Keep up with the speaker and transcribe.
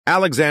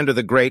Alexander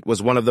the Great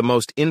was one of the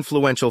most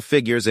influential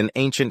figures in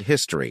ancient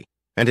history,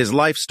 and his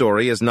life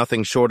story is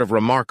nothing short of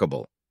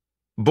remarkable.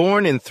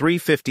 Born in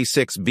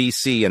 356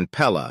 BC in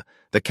Pella,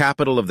 the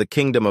capital of the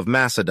Kingdom of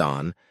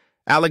Macedon,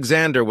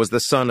 Alexander was the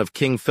son of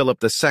King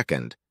Philip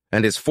II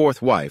and his fourth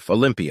wife,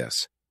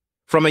 Olympias.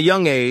 From a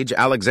young age,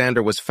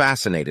 Alexander was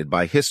fascinated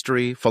by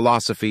history,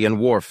 philosophy, and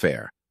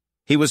warfare.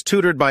 He was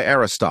tutored by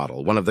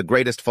Aristotle, one of the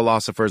greatest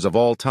philosophers of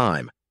all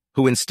time,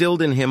 who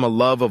instilled in him a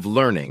love of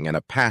learning and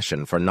a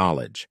passion for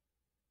knowledge.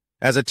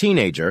 As a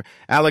teenager,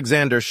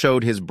 Alexander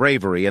showed his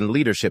bravery and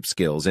leadership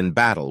skills in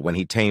battle when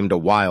he tamed a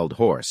wild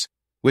horse,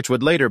 which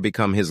would later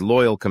become his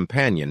loyal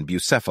companion,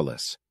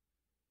 Bucephalus.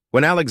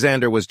 When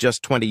Alexander was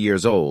just 20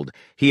 years old,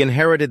 he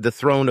inherited the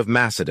throne of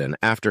Macedon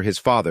after his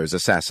father's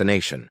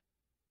assassination.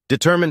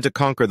 Determined to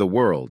conquer the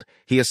world,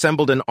 he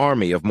assembled an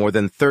army of more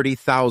than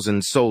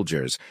 30,000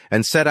 soldiers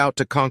and set out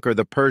to conquer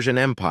the Persian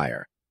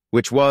Empire,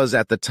 which was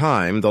at the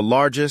time the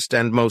largest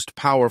and most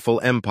powerful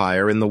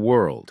empire in the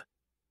world.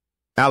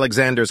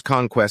 Alexander's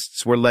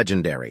conquests were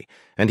legendary,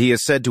 and he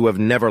is said to have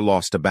never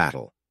lost a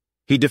battle.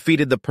 He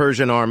defeated the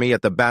Persian army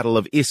at the Battle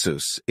of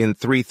Issus in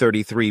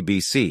 333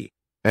 BC,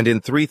 and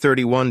in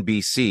 331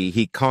 BC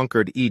he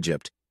conquered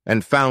Egypt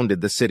and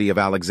founded the city of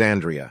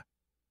Alexandria.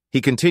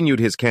 He continued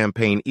his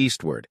campaign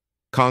eastward,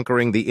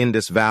 conquering the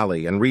Indus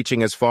Valley and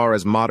reaching as far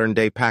as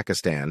modern-day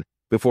Pakistan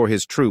before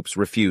his troops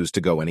refused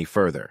to go any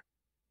further.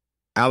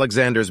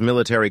 Alexander's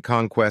military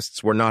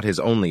conquests were not his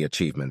only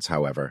achievements,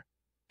 however.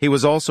 He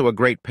was also a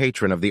great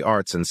patron of the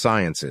arts and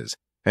sciences,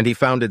 and he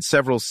founded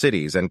several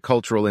cities and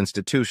cultural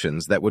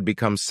institutions that would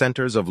become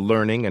centers of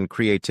learning and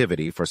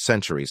creativity for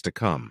centuries to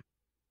come.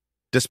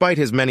 Despite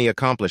his many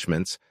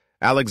accomplishments,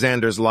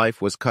 Alexander's life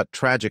was cut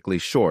tragically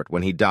short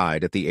when he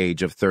died at the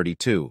age of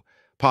 32,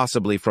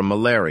 possibly from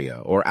malaria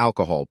or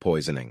alcohol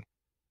poisoning.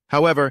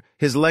 However,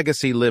 his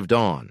legacy lived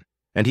on,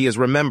 and he is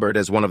remembered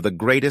as one of the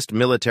greatest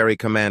military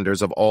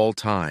commanders of all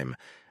time,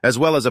 as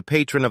well as a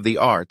patron of the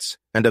arts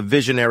and a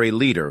visionary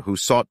leader who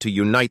sought to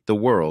unite the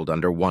world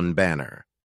under one banner.